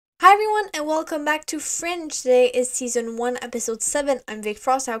Hi everyone and welcome back to Fringe. Today is season 1 episode 7. I'm Vic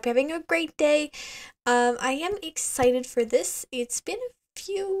Frost. I hope you're having a great day. I am excited for this. It's been a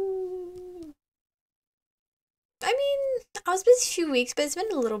few... I was busy a few weeks, but it's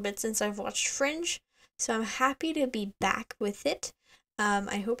been a little bit since I've watched Fringe. So I'm happy to be back with it.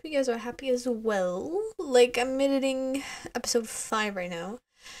 I hope you guys are happy as well. Like, I'm editing episode 5 right now.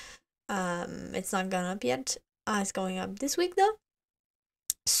 It's not gone up yet. It's going up this week though.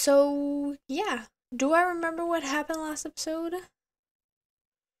 So, yeah. Do I remember what happened last episode?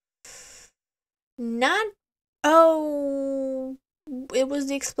 Not... Oh... It was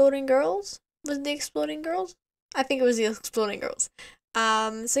the Exploding Girls? Was it the Exploding Girls? I think it was the Exploding Girls.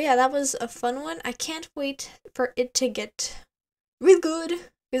 So yeah, that was a fun one. I can't wait for it to get real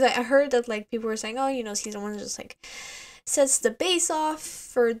good. Because I heard that, like, people were saying, oh, you know, season 1 just, like, sets the base off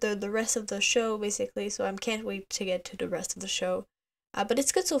for the rest of the show, basically. So I can't wait to get to the rest of the show. But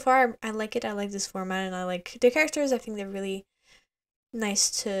it's good so far. I like it. I like this format, and I like the characters. I think they're really nice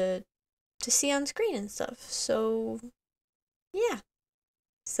to see on screen and stuff. So, yeah.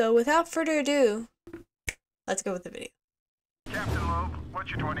 So without further ado, let's go with the video. Captain Loeb, what's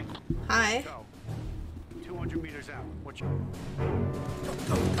your 20? Hi. Go. 200 meters out. What's your...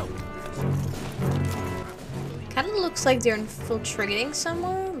 Go. Kind of looks like they're infiltrating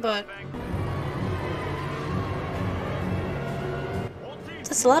somewhere, but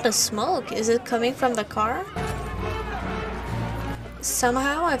that's a lot of smoke. Is it coming from the car?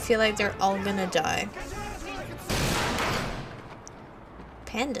 Somehow I feel like they're all gonna die.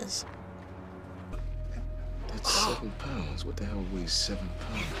 Pandas. That's 7 pounds. What the hell weighs 7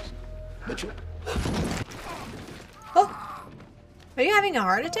 pounds? Mitchell? Oh! Are you having a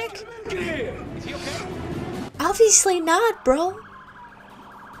heart attack? Get here! Is he okay? Obviously not, bro.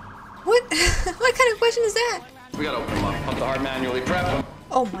 What? What kind of question is that? We gotta open them up. Pump the heart manually. Prep them.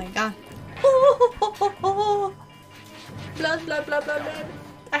 Oh my god. Blood, blood, blood, blood, blood.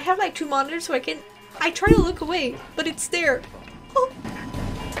 I have like 2 monitors so I try to look away, but it's there. Oh.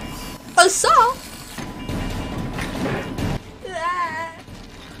 A saw? Ah.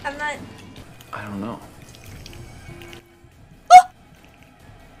 I'm not... I don't know. Oh.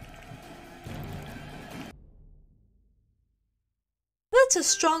 That's a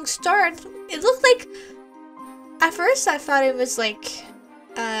strong start. It looked like... At first I thought it was like...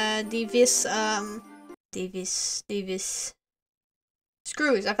 Davis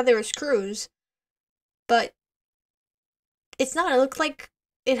screws. I thought they were screws, but it's not. It looked like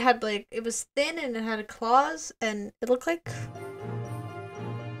it had like it was thin and it had claws, and it looked like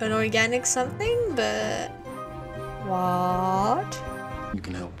an organic something. But what? You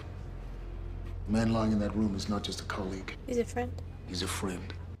can help. The man lying in that room is not just a colleague. He's a friend. He's a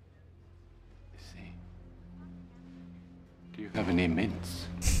friend. You see. Do you have any mints?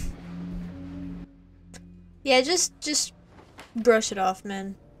 Yeah, just brush it off,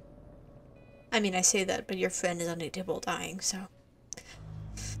 man. I mean, I say that, but your friend is on the table dying, so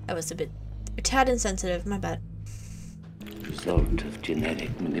that was a tad insensitive. My bad. Result of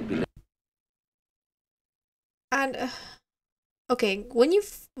genetic manipulation. And okay,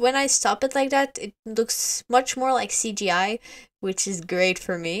 when I stop it like that, it looks much more like CGI, which is great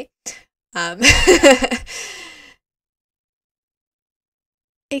for me.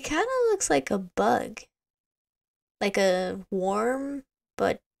 It kind of looks like a bug. Like a worm,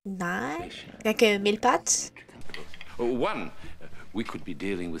 but not. Like a mille pattes. One, we could be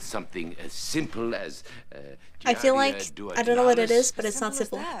dealing with something as simple as. I feel like I don't know what it is, but it's not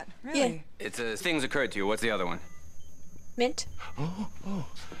simple. That, really? Yeah. It's things occurred to you. What's the other one? Mint. Oh.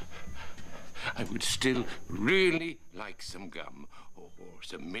 I would still really like some gum or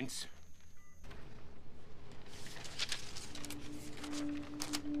some mints.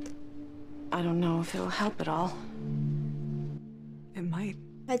 I don't know if it'll help at all. It might.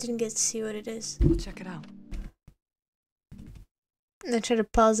 I didn't get to see what it is. We'll check it out. I try to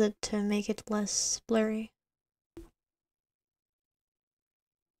pause it to make it less blurry.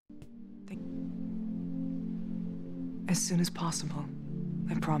 As soon as possible.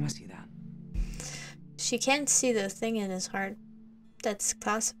 I promise you that. She can't see the thing in his heart. That's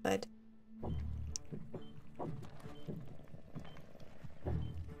classified.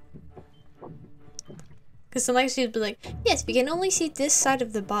 Because sometimes she'd be like, yes, we can only see this side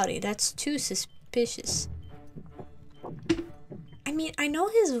of the body. That's too suspicious. I mean, I know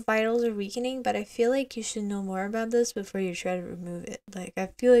his vitals are weakening, but I feel like you should know more about this before you try to remove it. Like,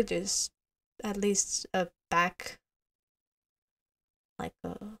 I feel like there's at least a back... Like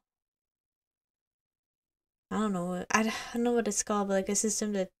a... I don't know. I don't know what it's called, but like a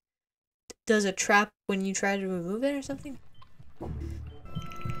system that does a trap when you try to remove it or something.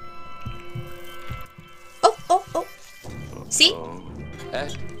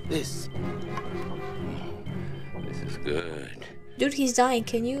 at this. This is good. Dude, he's dying.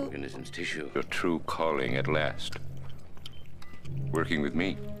 Can you? Organism's tissue. Your true calling at last. Working with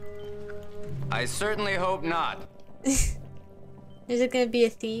me. I certainly hope not. Is it gonna be a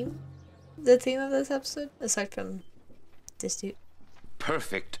theme? The theme of this episode? Aside from this dude.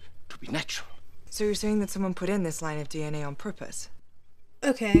 Perfect to be natural. So you're saying that someone put in this line of DNA on purpose?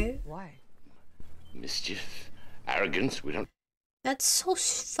 Okay. Why? Mischief, arrogance, we don't. That's so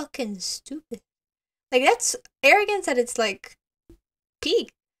fucking stupid. Like, that's arrogance at its, like,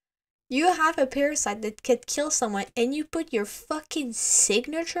 peak. You have a parasite that could kill someone and you put your fucking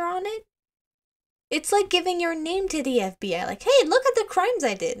signature on it? It's like giving your name to the FBI. Like, hey, look at the crimes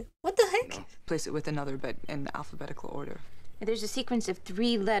I did. What the heck? No. Place it with another, but in alphabetical order. There's a sequence of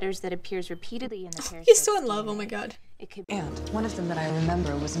 3 letters that appears repeatedly in the parasite's He's so in love, oh DNA. my god. It could be. And one of them that I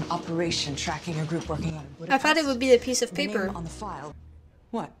remember was an operation tracking a group working on I thought it would be the piece of the paper. name on the file.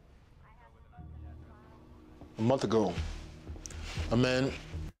 What? A month ago, a man.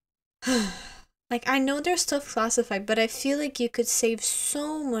 Like, I know there's stuff classified, but I feel like you could save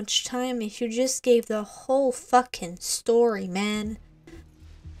so much time if you just gave the whole fucking story, man.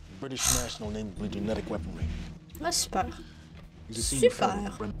 British national named genetic weaponry. That's pas. He's a senior Super.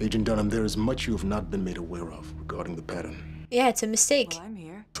 fellow. Agent Dunham, there is much you have not been made aware of regarding the pattern. Yeah, it's a mistake. Well, I'm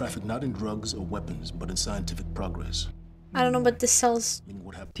here. Traffic not in drugs or weapons, but in scientific progress. I don't know, but this sells. Meaning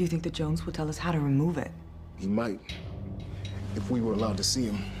what happened? Do you think that Jones will tell us how to remove it? He might, if we were allowed to see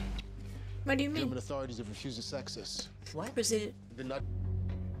him. What do you mean? German authorities have refused us access. What? Proceed. They're not.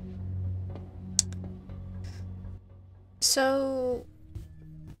 So,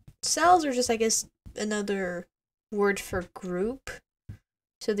 cells are just, I guess, another word for group.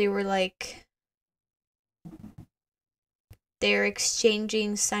 So they were like, they're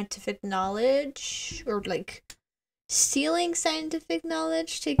exchanging scientific knowledge, or like stealing scientific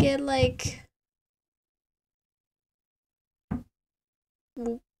knowledge to get like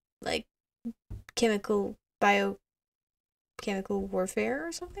biochemical warfare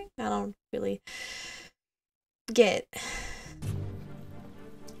or something. I don't really get.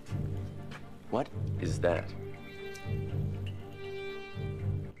 What is that?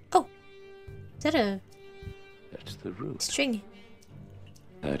 Oh, is that a That's the root. string?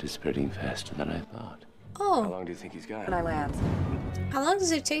 That is spreading faster than I thought. Oh, How long do you think he's got? When I land. how long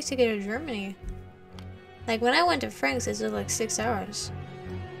does it take to get to Germany? Like, when I went to Frank's, it took like 6 hours.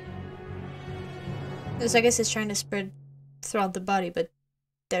 So I guess it's trying to spread throughout the body, but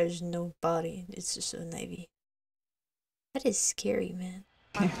there's no body. It's just an IV. That is scary, man.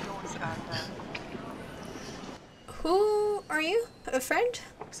 Who are you? A friend?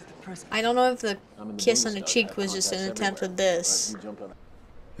 Is it the person? I don't know if the kiss on the cheek was just an attempt at this.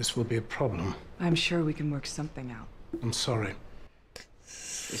 This will be a problem. I'm sure we can work something out. I'm sorry.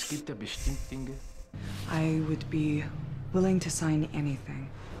 Es gibt da bestimmt Dinge. I would be willing to sign anything.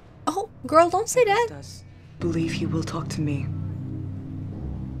 Oh, girl, don't say that. Does believe he will talk to me.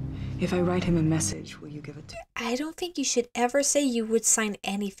 If I write him a message, will you give it to me? I don't think you should ever say you would sign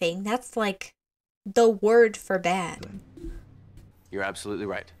anything. That's like the word for bad. You're absolutely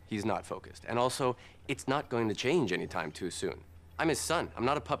right. He's not focused. And also, it's not going to change anytime too soon. I'm his son. I'm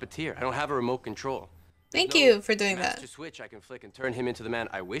not a puppeteer. I don't have a remote control. There's Thank no you for doing master that. switch I can flick and turn him into the man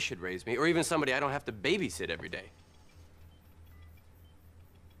I wish had raised me, or even somebody I don't have to babysit every day.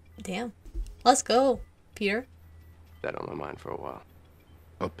 Damn. Let's go, Peter. That on my mind for a while.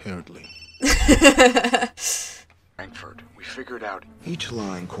 Apparently. Frankfurt. We figured out each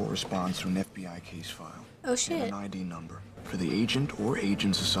line corresponds to an FBI case file. Oh And shit. an ID number for the agent or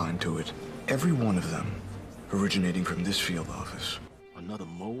agents assigned to it. Every one of them originating from this field office. Another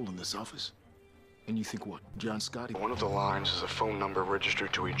mole in this office? And you think what? John Scotty? One of the lines is a phone number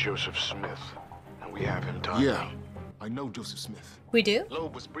registered to a Joseph Smith. And we have him tied. Yeah, I know Joseph Smith. We do?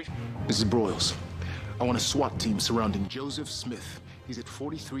 Loeb was brief. Mrs. Broyles, I want a SWAT team surrounding Joseph Smith. He's at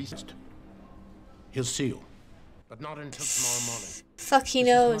 43. He'll see you, but not until tomorrow morning. Fuck, he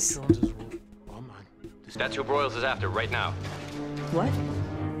This knows. is not Jones's rule or mine. This That's who Broyles is after right now. What?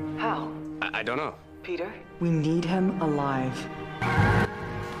 How? I don't know. Peter? We need him alive.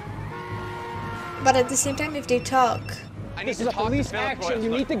 But at the same time, if they talk, I need to talk to Philip Broyles. You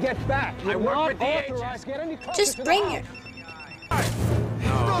need to get back. I work with the agent. just bring it.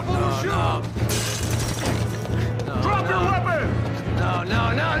 Drop your weapon! No,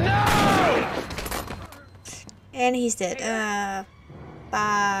 no, no, no! And he's dead.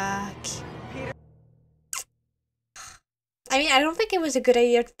 Fuck. I mean, I don't think it was a good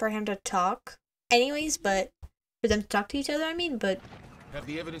idea for him to talk anyways, but for them to talk to each other, I mean, but Have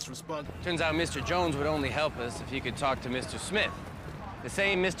the evidence respond. Turns out Mr. Jones would only help us if he could talk to Mr. Smith. The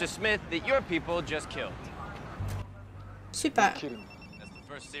same Mr. Smith that your people just killed. Super. That's the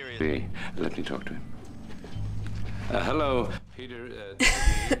first serious... Hey, let me talk to him. Hello, Peter.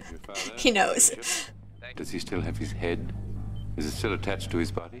 Your father. He knows. Does he still have his head? Is it still attached to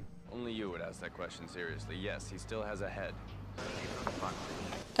his body? Only you would ask that question seriously. Yes, he still has a head.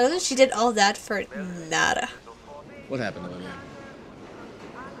 I love that she did all that for nada. What happened, Olivia?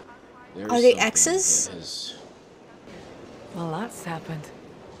 There's Are they something exes? that is- Well, lots happened.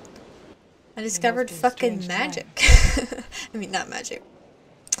 I discovered been fucking strange magic. I mean, not magic.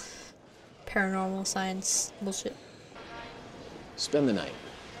 Paranormal science bullshit. Spend the night.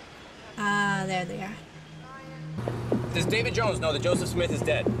 Ah, there they are. Does David Jones know that Joseph Smith is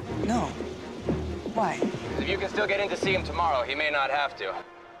dead? No. Why? If you can still get in to see him tomorrow, he may not have to.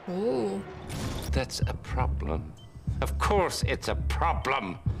 Ooh. That's a problem. Of course it's a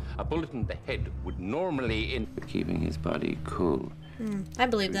problem. A bullet in the head would normally end keeping his body cool. I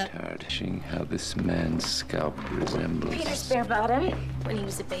believe that. Retarding how this man's scalp resembles. Peter's bare bottom when he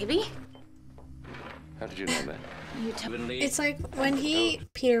was a baby. How did you know that? You told It's like when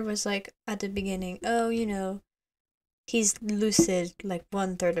Peter was like at the beginning, oh, you know, he's lucid like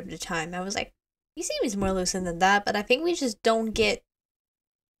 1/3 of the time. I was like, you seem he's more lucid than that, but I think we just don't get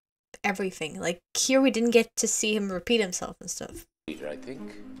everything. Like here we didn't get to see him repeat himself and stuff. Peter, I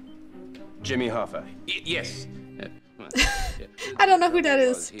think. Jimmy Hoffa. Yes. I don't know who that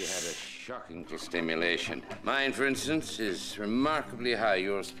is. He had a shocking stimulation. Mine, for instance, is remarkably high.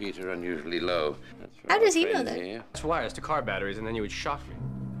 Yours, Peter, unusually low. That's How does he know friend that? here. It's wires to car batteries, and then you would shock me.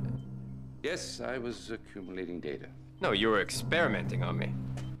 Yes, I was accumulating data. No, you were experimenting on me.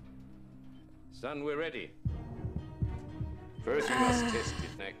 Son, we're ready. First, we must test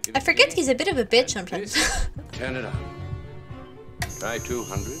it. I forget he's a bit of a bitch sometimes. Turn it on. Try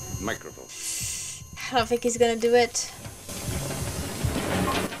 200 microvolts. I don't think he's gonna do it.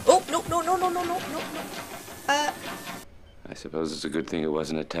 Oh, no. I suppose it's a good thing it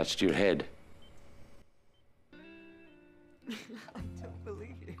wasn't attached to your head.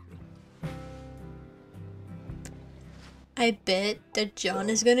 I bet that John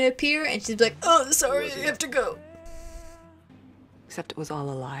is gonna appear and she's like, oh, sorry, I have to go. Except it was all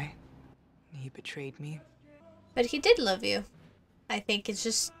a lie. He betrayed me. But he did love you. I think it's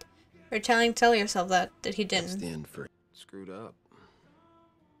just or tell yourself that he didn't. Stand for screwed up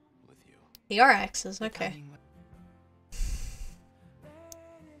with you. They are exes, okay.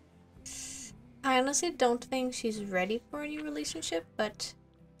 I honestly don't think she's ready for a new relationship, but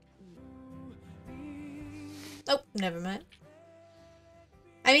oh, never mind.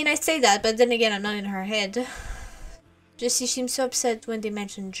 I mean, I say that, but then again, I'm not in her head. Just she seemed so upset when they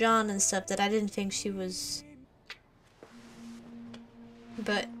mentioned John and stuff that I didn't think she was.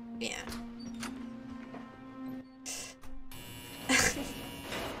 But yeah.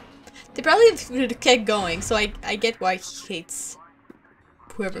 They probably would have kept going, so I get why he hates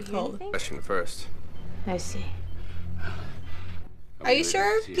whoever called. Question first. I see. Are you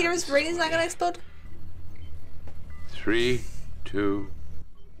sure Peter's brain is not gonna explode? 3, 2,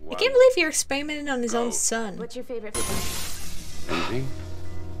 1. I can't believe you're experimenting on his own son. What's your favorite? Anything?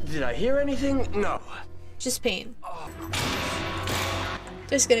 Did I hear anything? No. Just pain.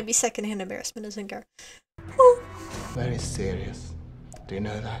 There's gonna be secondhand embarrassment, isn't there? Whew. Very serious. Do you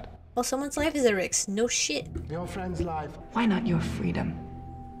know that? Well, someone's life is a risk. No shit. Your friend's life. Why not your freedom?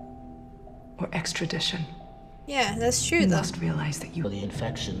 Or extradition? Yeah, that's true You though. must realize that you... The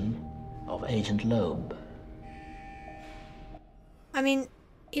infection of Agent Loeb. I mean,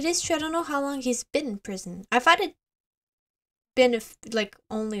 it is true. I don't know how long he's been in prison. I thought it been like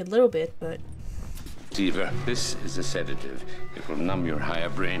only a little bit, but Diva, this is a sedative. It will numb your higher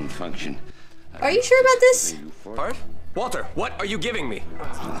brain function. are you sure about this? Part? Walter, what are you giving me?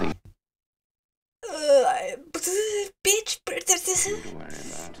 Nothing Bitch. to worry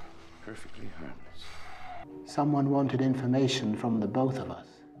about. Perfectly harmless. Someone wanted information from the both of us.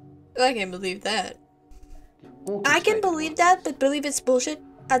 I can't believe that. I can believe that, but believe it's bullshit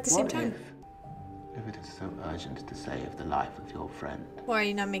at the same What time. if it is so urgent to save the life of your friend? Why are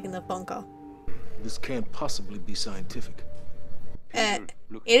you not making the phone call? This can't possibly be scientific. It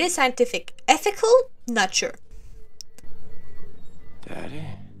is scientific. Ethical? Not sure. Daddy?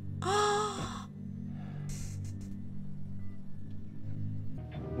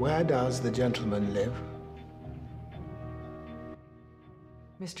 Where does the gentleman live?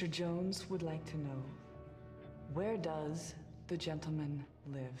 Mr. Jones would like to know, where does the gentleman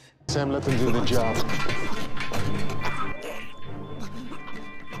live? Sam, let them do the job.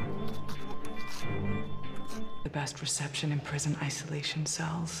 The best reception in prison isolation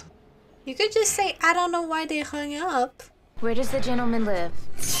cells. You could just say, I don't know why they hung up. Where does the gentleman live?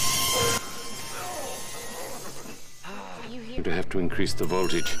 To have to increase the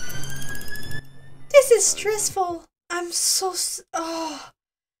voltage. This is stressful. I'm so oh.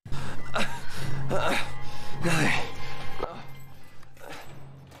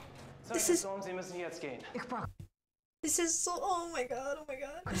 This is. This is so. Oh my god. Oh my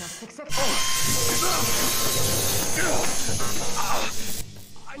god.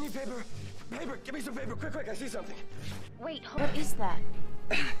 I need paper. Paper. Give me some paper. Quick, quick. I see something. Wait, what is that?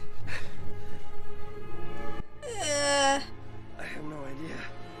 I have no idea.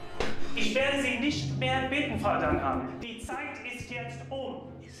 Ich werde Sie nicht mehr bitten, Frau Dunham. Die Zeit ist jetzt um.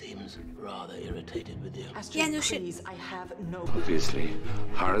 He seems rather irritated with you. Yeah, no shit. Please, I have no... Obviously,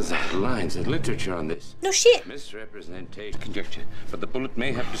 horizontal lines and literature on this. No shit. Misrepresentation conjecture, but the bullet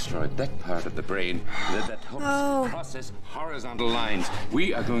may have destroyed that part of the brain that helps process horizontal lines.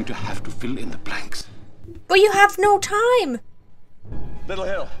 We are going to have to fill in the blanks. But you have no time. Little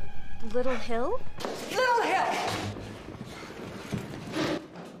Hill. Little Hill? Little Hill!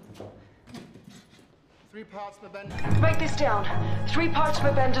 3 parts mebendazole. Write this down. 3 parts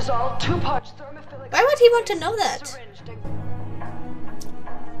mebendazole, 2 parts thermophilic... Why would he want to know that?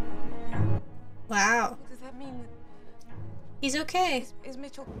 Wow. Does that mean... He's okay. Is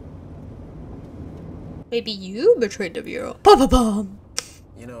Mitchell... Maybe you betrayed the Bureau. Ba-ba-bum.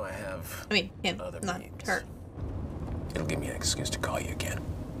 You know I have... I mean, him, not her. It'll give me an excuse to call you again.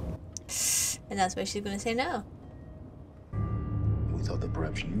 And that's why she's gonna say no. We thought that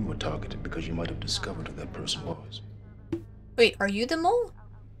perhaps you were targeted because you might have discovered who that person was. Wait, are you the mole?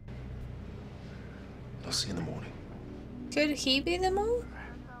 I'll see you in the morning. Could he be the mole?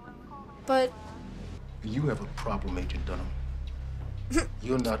 But... You have a problem, Agent Dunham.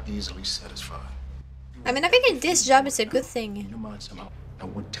 You're not easily satisfied. I mean, I think in this job it's a good thing. In your mind somehow, I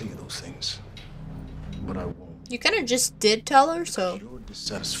won't tell you those things. But I won't. You kind of just did tell her, so... Your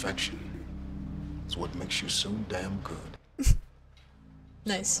dissatisfaction is what makes you so damn good.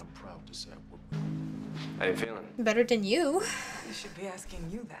 Nice. I'm proud to say I work. How you feeling? Better than you. They should be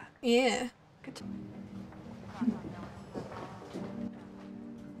asking you that. Yeah.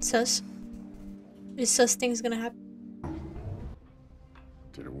 Sus? Is sus things gonna happen?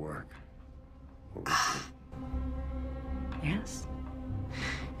 Did it work? Yes.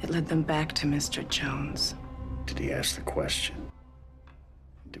 It led them back to Mr. Jones. Did he ask the question?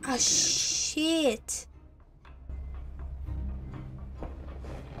 Oh, shit.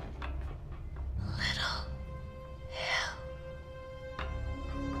 Little Hill.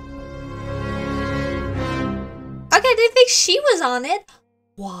 Okay, I didn't think she was on it.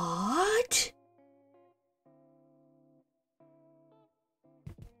 What?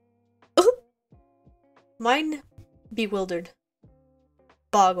 Oh. Mine bewildered.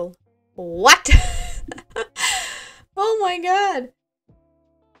 Boggled. What? Oh my god.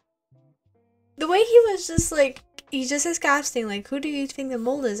 The way he was just like, he just is casting, like, who do you think the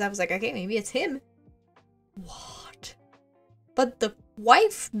mole is? I was like, okay, maybe it's him. What? But the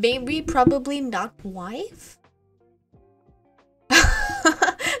wife, maybe, probably not wife?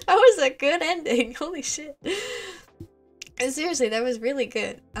 That was a good ending. Holy shit. Seriously, that was really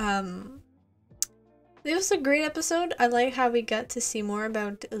good. It was a great episode. I like how we got to see more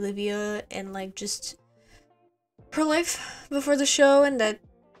about Olivia and like just her life before the show, and that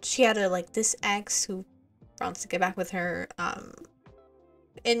she had a like this ex who wants to get back with her.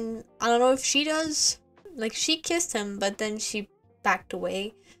 And I don't know if she does. Like she kissed him, but then she backed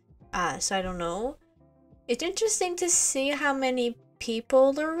away. So I don't know. It's interesting to see how many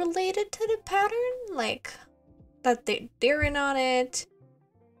people are related to the pattern, like that they're in on it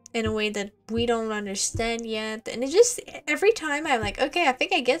in a way that we don't understand yet. And it just, every time I'm like, okay, I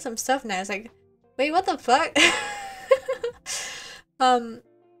think I get some stuff now. It's like, wait, what the fuck?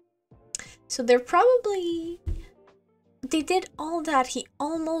 So they're probably, they did all that. He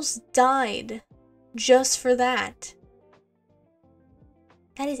almost died just for that.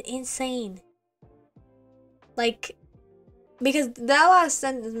 That is insane. Like, because that last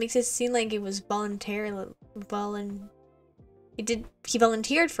sentence makes it seem like it was voluntarily, he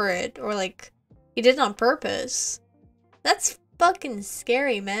volunteered for it, or like he did it on purpose. That's fucking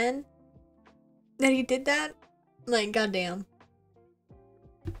scary, man. That he did that, like, goddamn.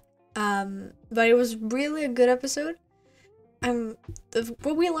 But it was really a good episode.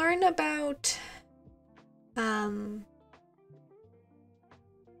 What we learned about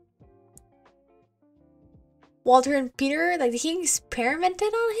Walter and Peter, like he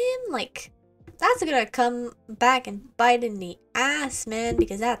experimented on him, like that's gonna come back and bite in the ass, man,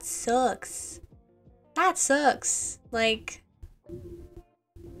 because that sucks. That sucks. Like,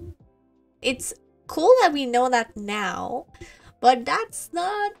 it's cool that we know that now, but that's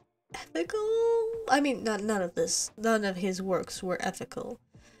not ethical. I mean, none of his works were ethical.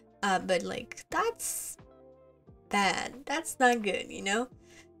 But like, that's bad. That's not good, you know?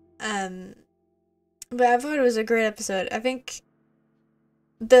 But I thought it was a great episode. I think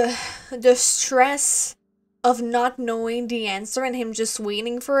the stress of not knowing the answer and him just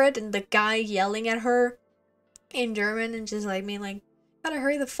waiting for it, and the guy yelling at her in German and just like being like, gotta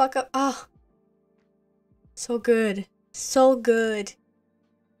hurry the fuck up. Oh, so good. So good.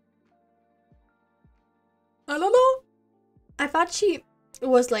 I don't know. I thought she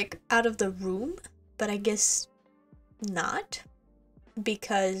was like out of the room, but I guess not,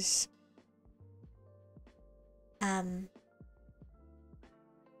 because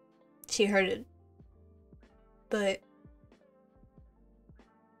she heard it. But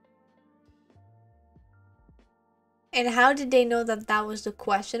and how did they know that that was the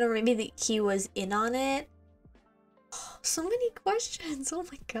question, or maybe that he was in on it? Oh, so many questions. Oh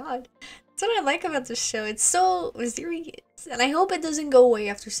my god. That's what I like about this show. It's so mysterious, and I hope it doesn't go away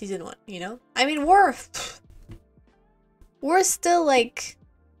after season 1, you know? I mean, we're still like,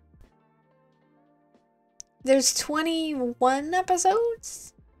 there's 21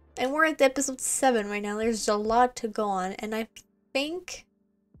 episodes, and we're at the episode 7 right now. There's a lot to go on, and I think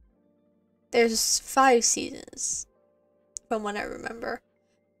there's 5 seasons, from what I remember.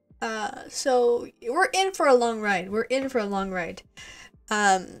 So we're in for a long ride. We're in for a long ride.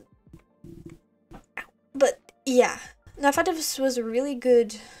 But yeah, and I thought this was a really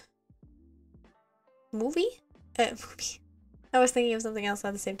good movie. I was thinking of something else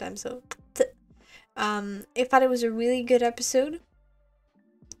at the same time, so I thought it was a really good episode.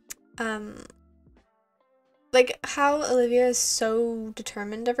 Like how Olivia is so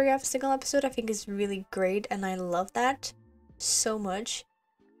determined every single episode, I think is really great, and I love that so much.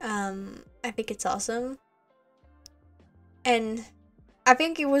 I think it's awesome, and I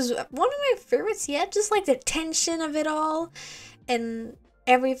think it was one of my favorites yet. Just like the tension of it all and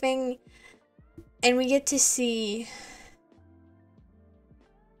everything, and we get to see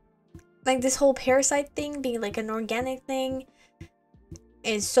like this whole parasite thing being like an organic thing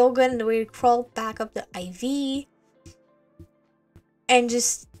is so good, and the way we crawled back up the IV, and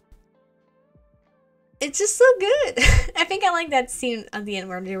just it's just so good. I think I like that scene at the end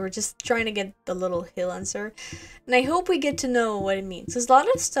where they were just trying to get the little hill answer, and I hope we get to know what it means. There's a lot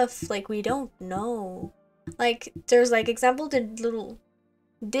of stuff like we don't know. Like there's like example the little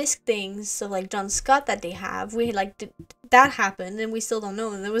disc things of like John Scott that they have. We like that happened, and we still don't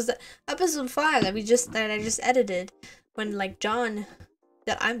know. And there was the episode 5 that I just edited when like John,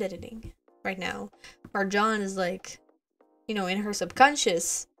 that I'm editing right now, where John is like, you know, in her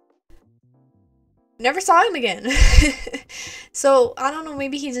subconscious. Never saw him again. So I don't know,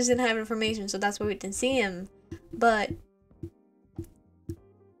 maybe he just didn't have information, so that's why we didn't see him. But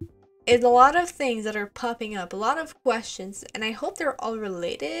it's a lot of things that are popping up, a lot of questions, and I hope they're all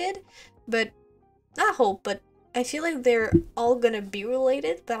related. But not hope, but I feel like they're all gonna be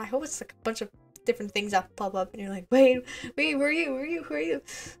related. But I hope it's like a bunch of different things that pop up, and you're like, wait, where are you?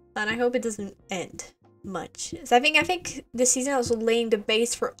 And I hope it doesn't end much. So I think this season was laying the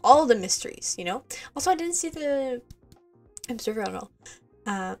base for all the mysteries, you know. Also, I didn't see the episode at all,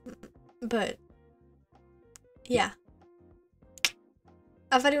 but yeah,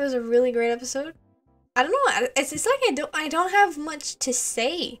 I thought it was a really great episode. I don't know, it's like I don't have much to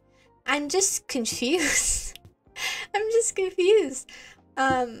say. I'm just confused. I'm just confused.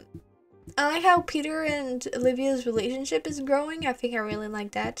 I like how Peter and Olivia's relationship is growing. I think I really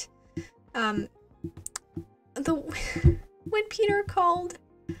like that. When Peter called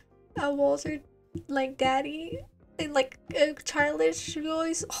Walter like daddy in like a childish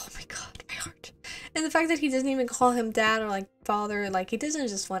voice, oh my god, my heart. And the fact that he doesn't even call him dad or like father, like he doesn't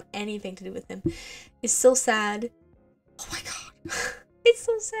just want anything to do with him, is so sad. Oh my god. It's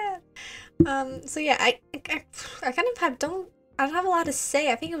so sad. So yeah, I kind of I don't have a lot to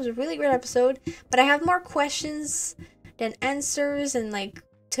say. I think it was a really great episode, but I have more questions than answers, and like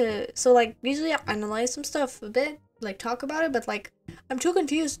so like usually I analyze some stuff a bit, like talk about it, but like I'm too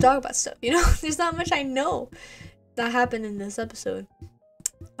confused to talk about stuff, you know. There's not much I know that happened in this episode.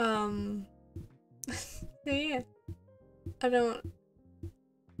 So yeah, I don't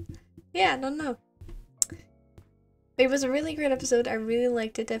know. It was a really great episode. I really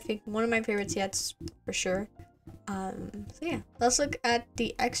liked it. I think one of my favorites yet, for sure. So yeah, let's look at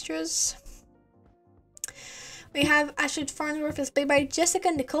the extras. We have Astrid Farnsworth, is played by Jessica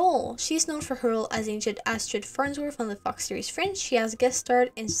Nicole. She's known for her role as Agent Astrid Farnsworth on the Fox series Fringe. She has guest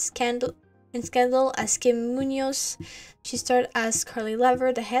starred in Scandal in Scandal as Kim Munoz. She starred as Carly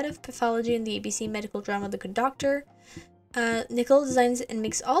Lever, the head of pathology in the ABC medical drama The Good Doctor. Nicole designs and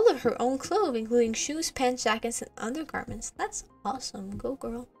makes all of her own clothes, including shoes, pants, jackets, and undergarments. That's awesome. Go,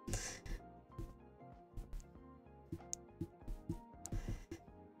 girl.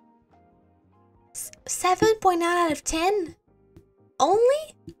 S 7.9 out of 10?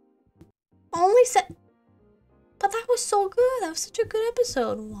 Only? But that was so good. That was such a good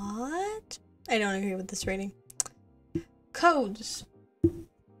episode. What? I don't agree with this rating. Codes.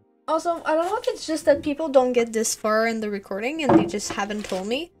 Also, I don't know if it's just that people don't get this far in the recording and they just haven't told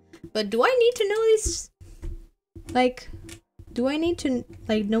me. But do I need to know these? Like, do I need to,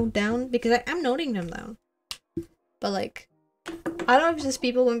 like, note down? Because I'm noting them down. But, like, I don't know if it's just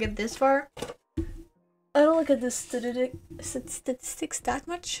people don't get this far. I don't look at the statistics that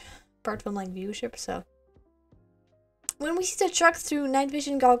much. Apart from, like, viewership, so. When we see the truck through night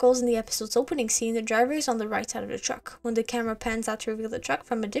vision goggles in the episode's opening scene, the driver is on the right side of the truck. When the camera pans out to reveal the truck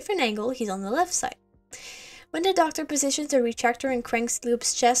from a different angle, he's on the left side. When the doctor positions the retractor and cranks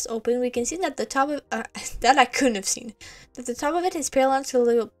Leob's chest open, we can see that the top of that I couldn't have seen. That the top of it is parallel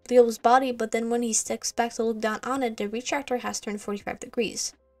to Leob's body, but then when he steps back to look down on it, the retractor has turned 45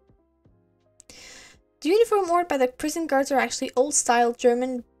 degrees. The uniform worn by the prison guards are actually old-style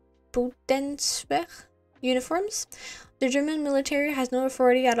German Bundeswehr uniforms. The German military has no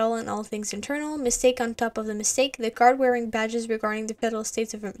authority at all in all things internal. Mistake on top of the mistake. The guard wearing badges regarding the federal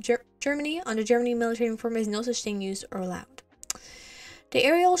states of Germany on the German military uniform is no such thing used or allowed. The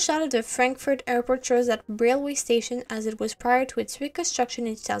aerial shot of the Frankfurt airport shows that railway station as it was prior to its reconstruction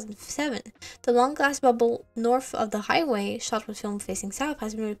in 2007. The long glass bubble north of the highway, shot with film facing south,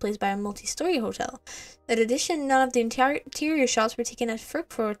 has been replaced by a multi-story hotel. In addition, none of the interior shots were taken at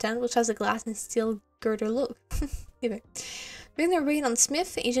Frankfurt, which has a glass and steel girder look. Either. During the raid on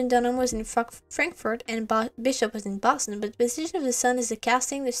Smith, Agent Dunham was in Frankfurt and Bishop was in Boston, but the position of the sun is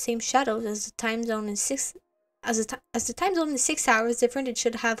casting the same shadows as the time zone in 6 hours different. It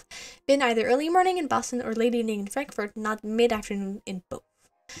should have been either early morning in Boston or late evening in Frankfurt, not mid-afternoon in both.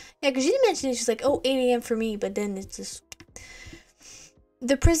 Yeah, because she didn't mention it, she's like, oh, 8 a.m. for me, but then it's just...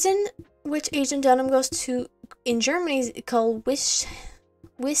 The prison which Agent Dunham goes to in Germany is called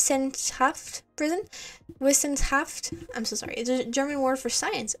Wissenschaft prison. Wissenschaft. I'm so sorry. It's a German word for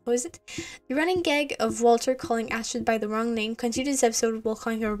science. Oh, is it? The running gag of Walter calling Astrid by the wrong name continued this episode while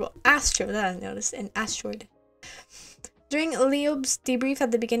calling her Astro. That I noticed. An asteroid. During Leob's debrief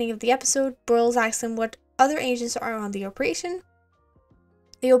at the beginning of the episode, Broyles asks him what other agents are on the operation.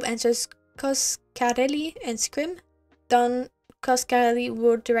 Leob answers Coscarelli and Scrim. Don Coscarelli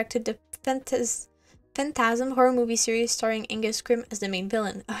wrote directed the Phantasm horror movie series starring Angus Scrim as the main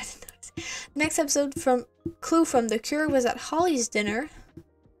villain. Oh, I didn't notice. The next episode from Clue from The Cure was at Holly's dinner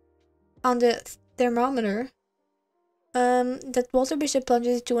on the thermometer that Walter Bishop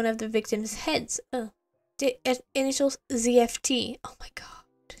plunges into one of the victims' heads. The initials ZFT. Oh my god.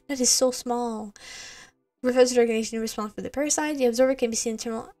 That is so small. Refers to the organization in response for the parasite. The observer can be seen in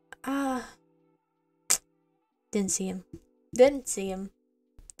terminal. Didn't see him.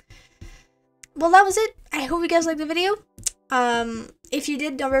 Well, that was it. I hope you guys liked the video. If you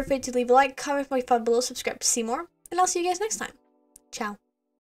did, don't forget to leave a like, comment, my thought below, subscribe to see more, and I'll see you guys next time. Ciao.